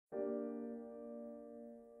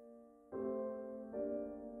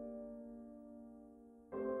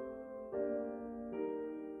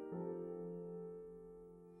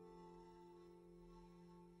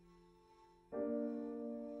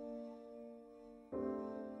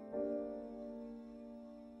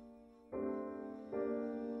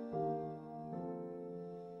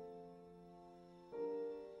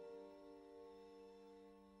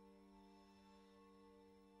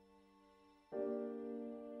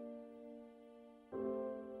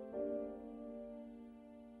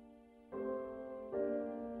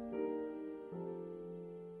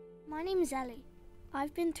My name's Ellie.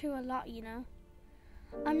 I've been through a lot, you know.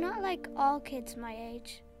 I'm not like all kids my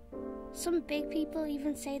age. Some big people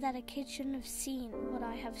even say that a kid shouldn't have seen what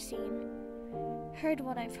I have seen, heard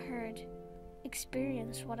what I've heard,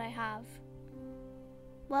 experienced what I have.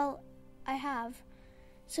 Well, I have.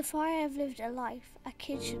 So far I have lived a life a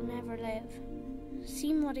kid should never live,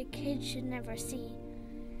 seen what a kid should never see,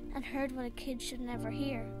 and heard what a kid should never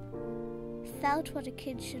hear, felt what a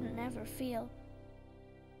kid should never feel.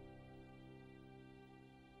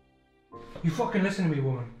 You fucking listen to me,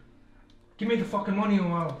 woman. Give me the fucking money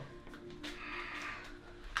and all.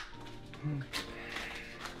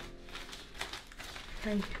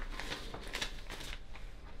 Hey.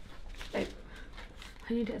 Babe,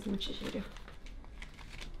 I need it as much as you do.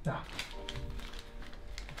 No.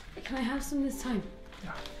 Can I have some this time?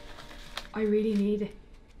 No. I really need it.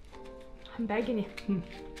 I'm begging you.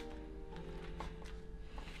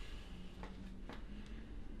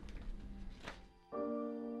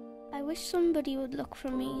 I wish somebody would look for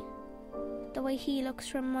me the way he looks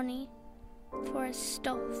for money, for his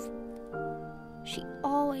stuff. She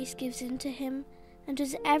always gives in to him and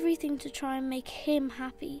does everything to try and make him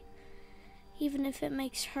happy, even if it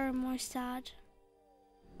makes her more sad.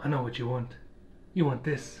 I know what you want. You want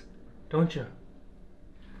this, don't you?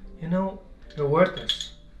 You know, you're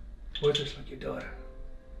worthless. Worthless like your daughter.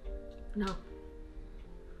 No.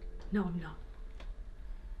 No, I'm not.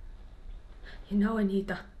 You know I need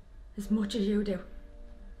that as much as you do.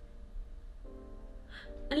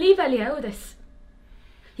 And leave Ellie out of this.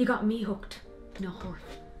 You got me hooked, not her.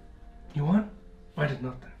 You won? I did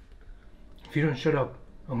nothing. If you don't shut up,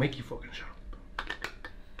 I'll make you fucking shut up.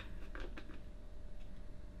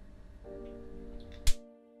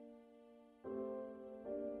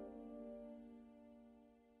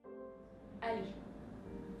 Ellie,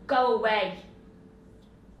 go away.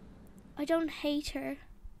 I don't hate her.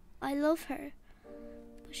 I love her.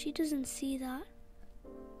 But she doesn't see that.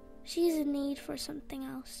 She has a need for something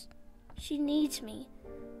else. She needs me,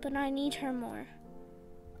 but I need her more.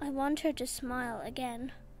 I want her to smile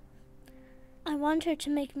again. I want her to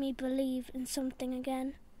make me believe in something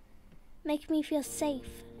again. Make me feel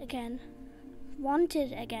safe again.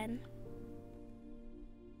 Wanted again.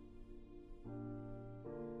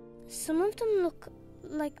 Some of them look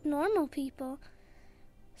like normal people.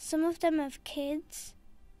 Some of them have kids.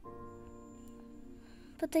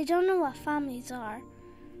 But they don't know what families are,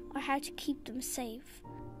 or how to keep them safe,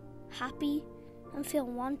 happy, and feel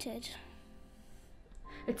wanted.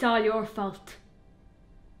 It's all your fault.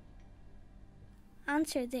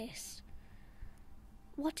 Answer this.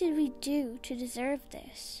 What did we do to deserve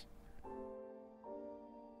this?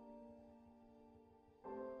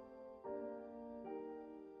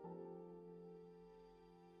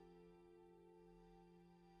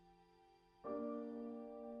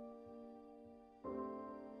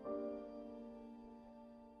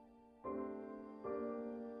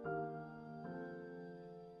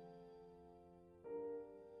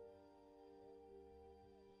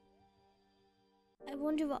 I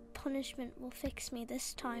wonder what punishment will fix me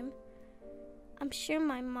this time. I'm sure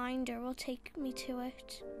my minder will take me to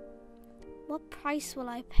it. What price will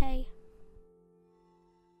I pay?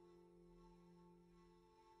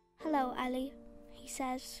 Hello, Ellie, he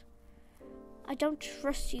says. I don't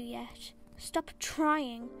trust you yet. Stop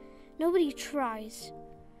trying. Nobody tries.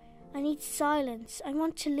 I need silence. I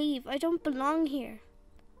want to leave. I don't belong here.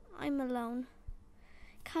 I'm alone.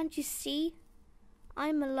 Can't you see?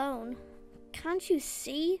 I'm alone. Can't you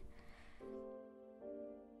see?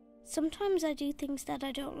 Sometimes I do things that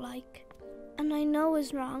I don't like, and I know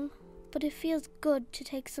is wrong, but it feels good to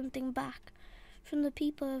take something back from the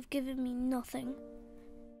people who have given me nothing.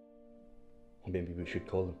 Maybe we should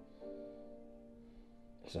call them,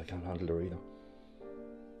 because I can't handle her either.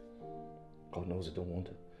 God knows I don't want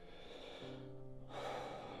to.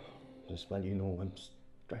 As well, you know, I'm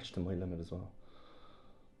stretched to my limit as well.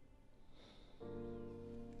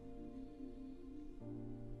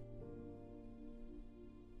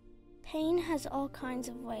 Pain has all kinds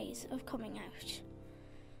of ways of coming out.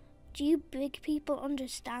 Do you big people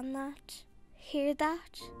understand that? Hear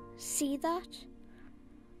that? See that?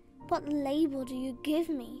 What label do you give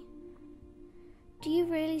me? Do you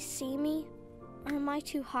really see me? Or am I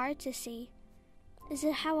too hard to see? Is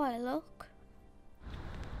it how I look?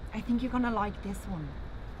 I think you're gonna like this one.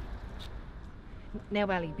 Now,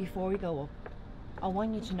 Ellie, before we go up, I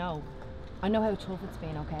want you to know, I know how tough it's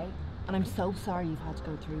been, okay? And I'm so sorry you've had to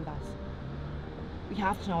go through that. You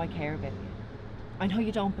have to know I care about you. I know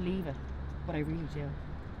you don't believe it, but I really do.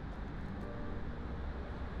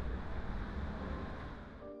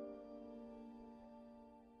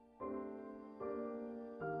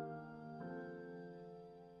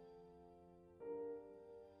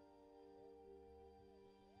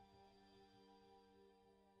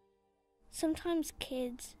 Sometimes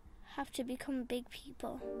kids have to become big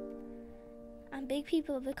people, and big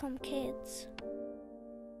people become kids.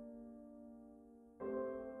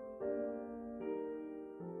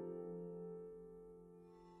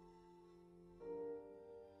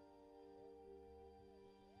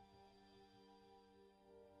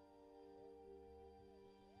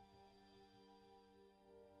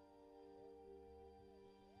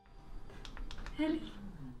 Ellie?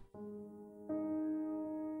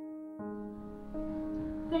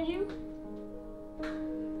 Are you?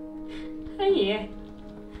 Are you?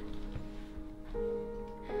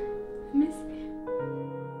 I miss you.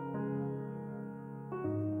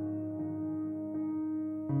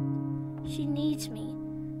 She needs me,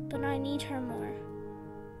 but I need her more.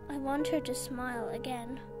 I want her to smile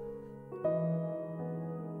again.